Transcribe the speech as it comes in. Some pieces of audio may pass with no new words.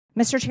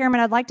Mr. Chairman,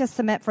 I'd like to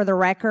submit for the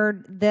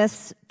record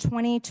this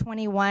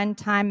 2021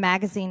 Time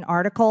Magazine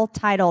article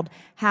titled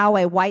 "How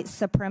a White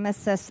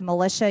Supremacist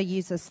Militia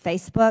Uses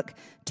Facebook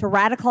to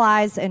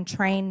Radicalize and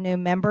Train New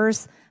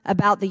Members"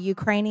 about the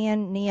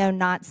Ukrainian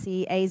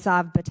neo-Nazi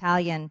Azov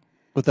Battalion.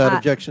 Without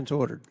objection to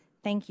ordered.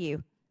 Thank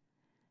you.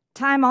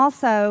 Time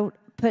also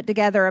put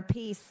together a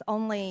piece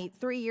only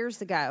 3 years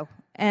ago,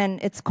 and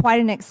it's quite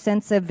an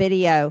extensive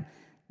video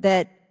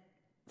that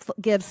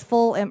gives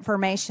full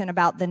information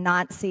about the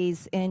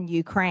Nazis in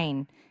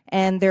Ukraine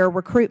and their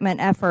recruitment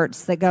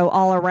efforts that go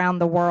all around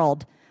the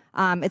world.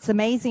 It's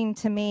amazing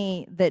to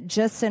me that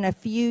just in a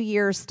few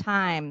years'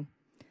 time,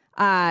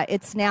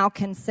 it's now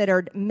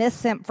considered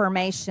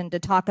misinformation to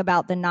talk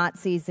about the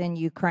Nazis in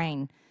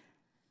Ukraine.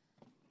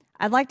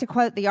 I'd like to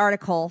quote the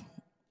article.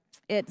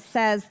 It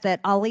says that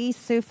Ali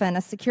Sufan,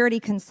 a security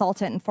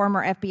consultant and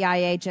former FBI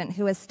agent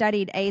who has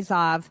studied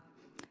Azov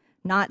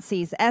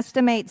Nazis,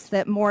 estimates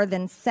that more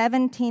than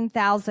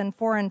 17,000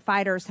 foreign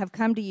fighters have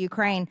come to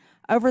Ukraine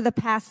over the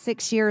past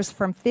 6 years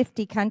from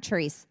 50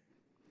 countries.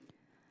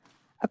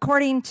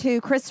 According to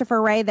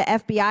Christopher Wray, the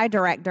FBI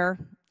director,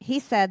 he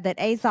said that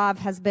Azov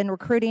has been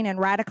recruiting and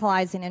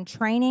radicalizing and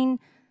training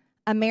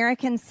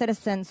American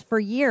citizens for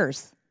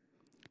years.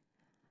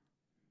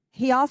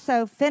 He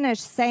also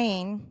finished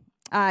saying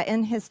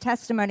in his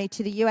testimony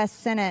to the U.S.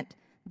 Senate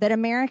that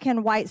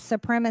American white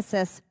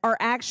supremacists are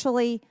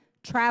actually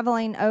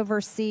traveling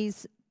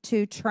overseas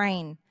to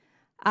train.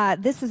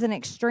 This is an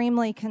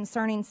extremely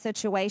concerning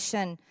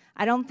situation.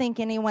 I don't think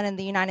anyone in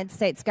the United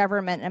States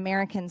government,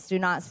 Americans, do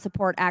not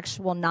support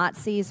actual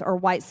Nazis or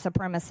white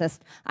supremacists.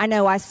 I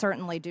know I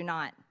certainly do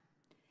not.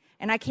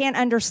 And I can't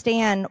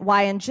understand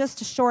why in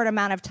just a short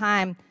amount of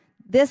time,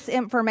 this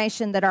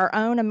information that our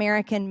own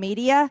American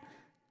media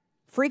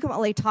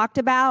frequently talked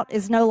about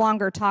is no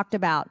longer talked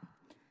about.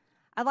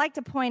 I'd like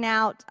to point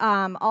out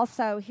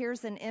also,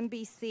 here's an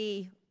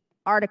NBC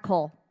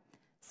article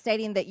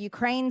stating that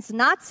Ukraine's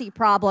Nazi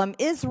problem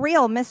is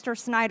real. Mr.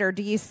 Snyder,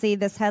 do you see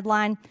this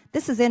headline?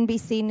 This is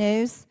NBC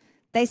News.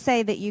 They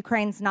say that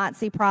Ukraine's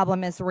Nazi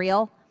problem is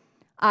real,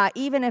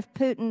 even if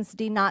Putin's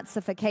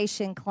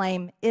denazification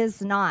claim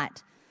is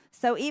not.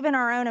 So even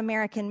our own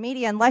American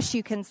media, unless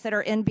you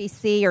consider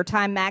NBC or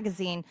Time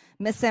Magazine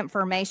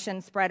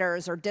misinformation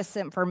spreaders or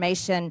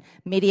disinformation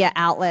media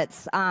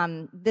outlets,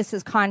 this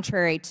is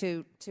contrary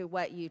to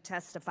what you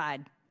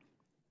testified.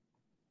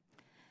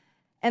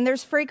 And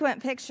there's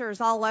frequent pictures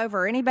all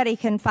over. Anybody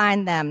can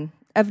find them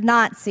of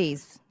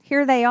Nazis.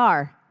 Here they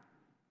are.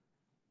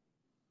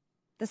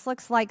 This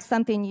looks like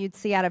something you'd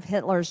see out of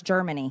Hitler's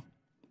Germany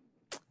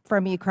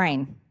from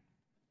Ukraine.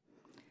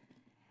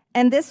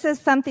 And this is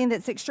something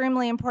that's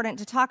extremely important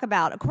to talk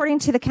about. According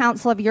to the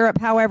Council of Europe,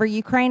 however,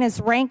 Ukraine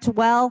is ranked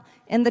well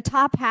in the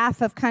top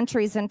half of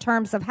countries in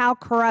terms of how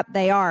corrupt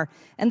they are.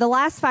 In the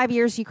last 5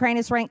 years, Ukraine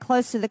is ranked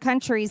close to the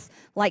countries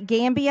like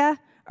Gambia,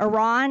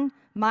 Iran,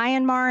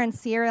 Myanmar, and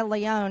Sierra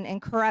Leone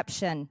in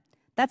corruption.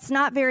 That's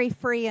not very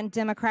free and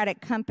democratic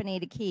company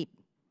to keep.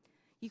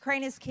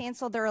 Ukraine has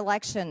canceled their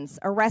elections,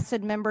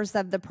 arrested members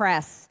of the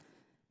press,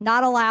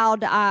 not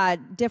allowed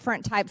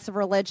different types of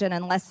religion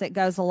unless it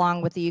goes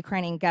along with the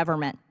Ukrainian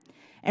government.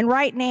 And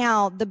right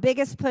now, the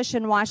biggest push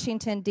in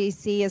Washington,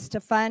 D.C. is to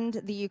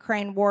fund the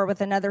Ukraine war with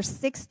another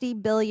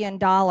 $60 billion.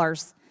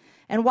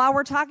 And while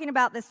we're talking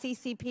about the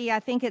CCP, I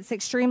think it's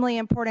extremely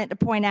important to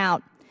point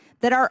out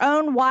that our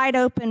own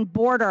wide-open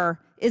border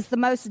is the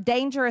most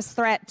dangerous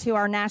threat to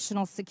our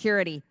national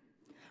security.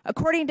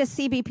 According to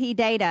CBP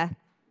data,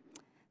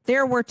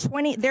 there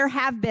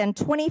have been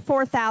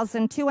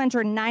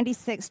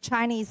 24,296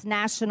 Chinese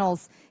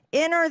nationals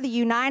enter the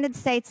United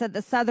States at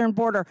the southern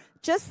border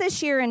just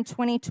this year in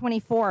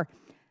 2024.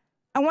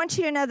 I want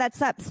you to know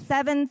that's up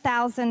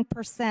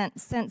 7,000%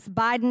 since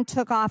Biden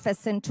took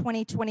office in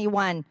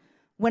 2021,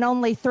 when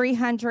only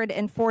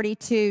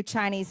 342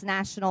 Chinese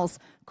nationals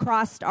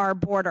crossed our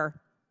border.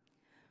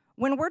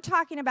 When we're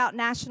talking about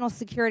national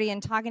security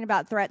and talking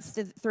about threats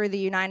through the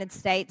United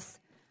States,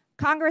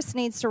 Congress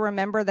needs to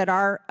remember that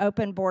our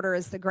open border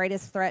is the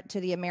greatest threat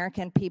to the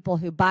American people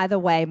who, by the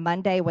way,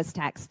 Monday was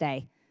tax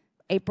day,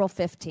 April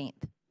 15th,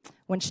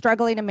 when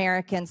struggling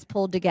Americans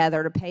pulled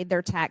together to pay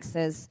their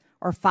taxes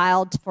or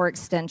filed for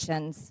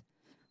extensions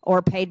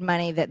or paid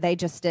money that they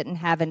just didn't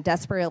have and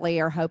desperately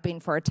are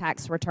hoping for a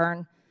tax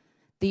return.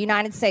 The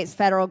United States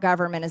federal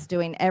government is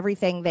doing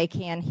everything they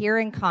can here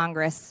in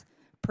Congress,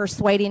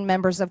 persuading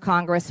members of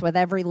Congress with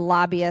every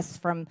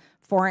lobbyist from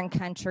foreign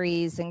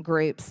countries and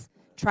groups,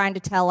 trying to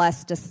tell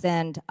us to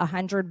send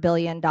 $100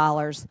 billion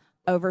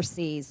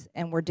overseas,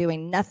 and we're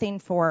doing nothing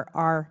for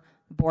our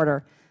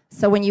border.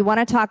 So when you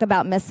want to talk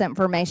about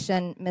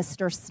misinformation,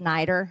 Mr.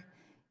 Snyder,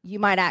 you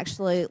might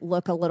actually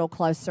look a little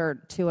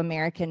closer to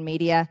American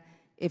media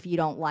if you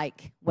don't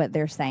like what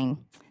they're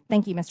saying.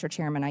 Thank you, Mr.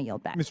 Chairman. I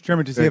yield back. Mr.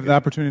 Chairman, does he have the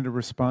opportunity to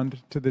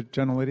respond to the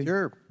gentlelady?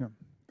 Sure. Yeah.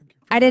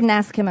 I didn't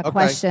ask him a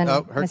question,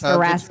 Mr.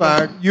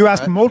 Raskin. You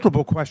asked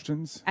multiple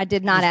questions. I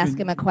did not ask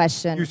him a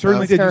question. You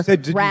certainly did. You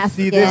said, did you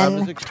see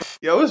this?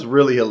 Yo, it's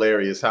really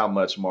hilarious how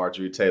much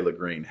Marjorie Taylor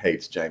Greene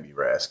hates Jamie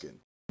Raskin.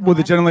 Will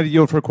the gentlelady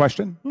yield for a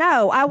question?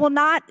 No, I will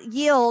not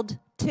yield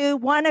to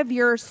one of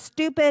your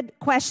stupid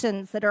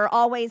questions that are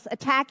always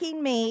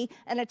attacking me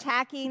and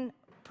attacking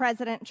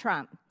President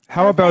Trump.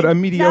 How about a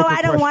mediocre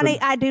question? No, I don't want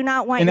it. I do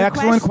not want your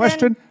question. An excellent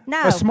question?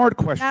 No. A smart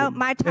question? No,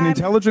 my time. An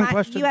intelligent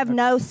question? You have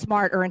no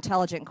smart or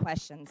intelligent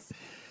questions.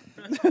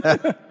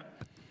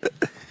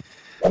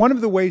 One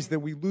of the ways that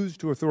we lose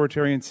to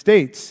authoritarian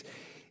states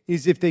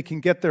is if they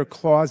can get their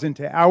claws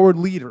into our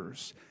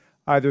leaders,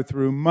 either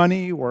through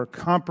money or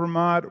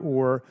compromise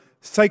or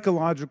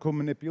psychological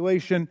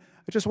manipulation.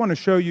 I just want to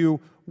show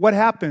you what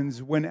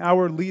happens when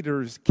our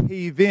leaders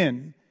cave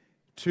in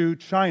to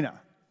China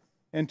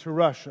and to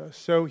Russia.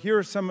 So here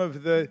are some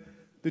of the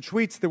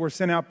tweets that were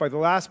sent out by the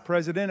last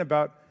president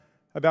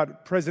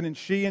about President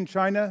Xi in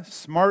China.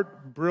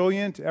 Smart,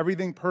 brilliant,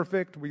 everything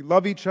perfect. We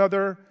love each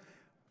other.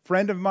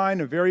 Friend of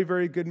mine, a very,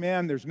 very good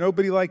man. There's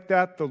nobody like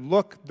that. The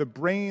look, the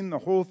brain, the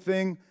whole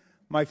thing.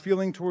 My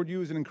feeling toward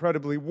you is an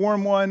incredibly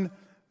warm one.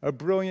 A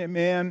brilliant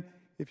man.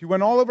 If you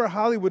went all over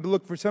Hollywood to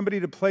look for somebody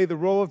to play the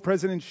role of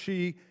President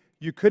Xi,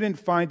 you couldn't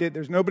find it.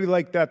 There's nobody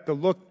like that. The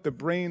look, the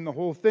brain, the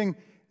whole thing.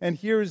 And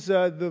here's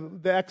the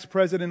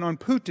ex-president on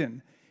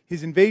Putin.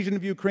 His invasion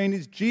of Ukraine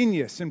is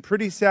genius and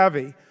pretty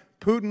savvy.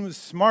 Putin was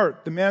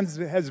smart. The man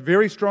has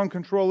very strong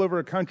control over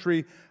a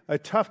country, a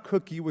tough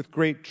cookie with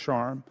great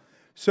charm.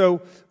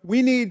 So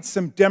we need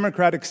some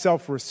democratic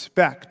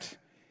self-respect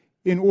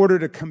in order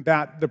to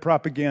combat the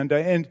propaganda.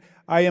 And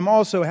I am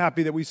also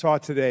happy that we saw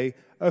today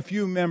a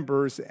few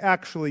members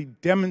actually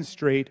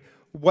demonstrate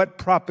what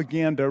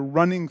propaganda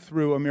running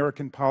through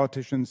American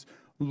politicians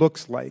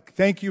looks like.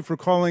 Thank you for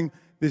calling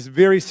this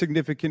very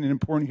significant and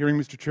important hearing,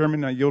 Mr.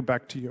 Chairman. I yield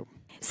back to you.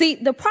 See,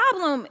 the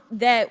problem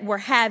that we're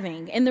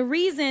having, and the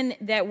reason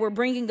that we're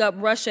bringing up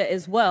Russia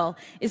as well,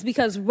 is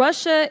because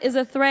Russia is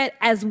a threat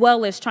as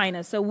well as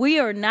China. So we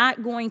are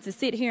not going to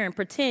sit here and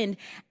pretend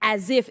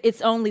as if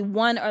it's only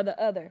one or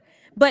the other.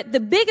 But the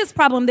biggest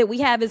problem that we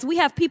have is we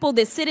have people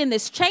that sit in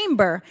this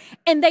chamber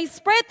and they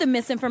spread the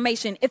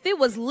misinformation. If it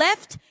was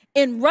left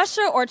in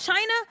Russia or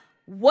China,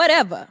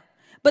 whatever.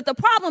 But the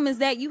problem is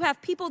that you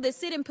have people that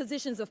sit in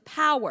positions of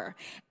power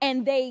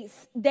and they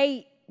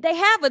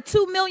have a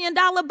 $2 million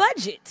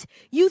budget.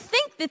 You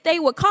think that they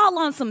would call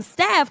on some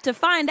staff to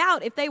find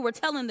out if they were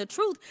telling the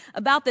truth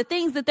about the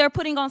things that they're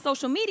putting on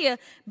social media,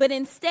 but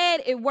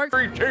instead it works.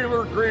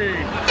 Taylor Greene.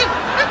 This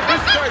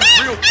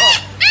guy's real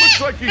tough.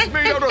 Looks like he's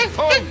made out of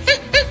thumbs.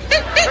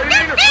 And he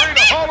ain't afraid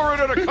of hollering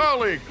at a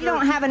colleague. You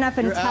don't have enough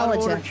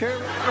intelligence.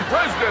 The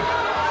president.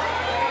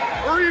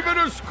 Or even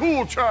a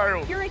school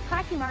child. You're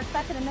attacking our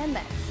Second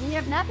Amendment, and you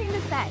have nothing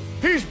to say.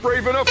 He's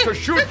brave enough to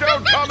shoot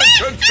down common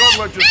sense gun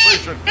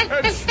legislation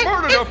and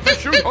smart enough to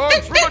shoot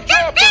hogs from a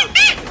chopper.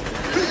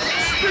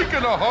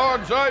 Speaking of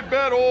hogs, I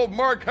bet old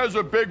Mark has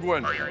a big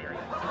one. Me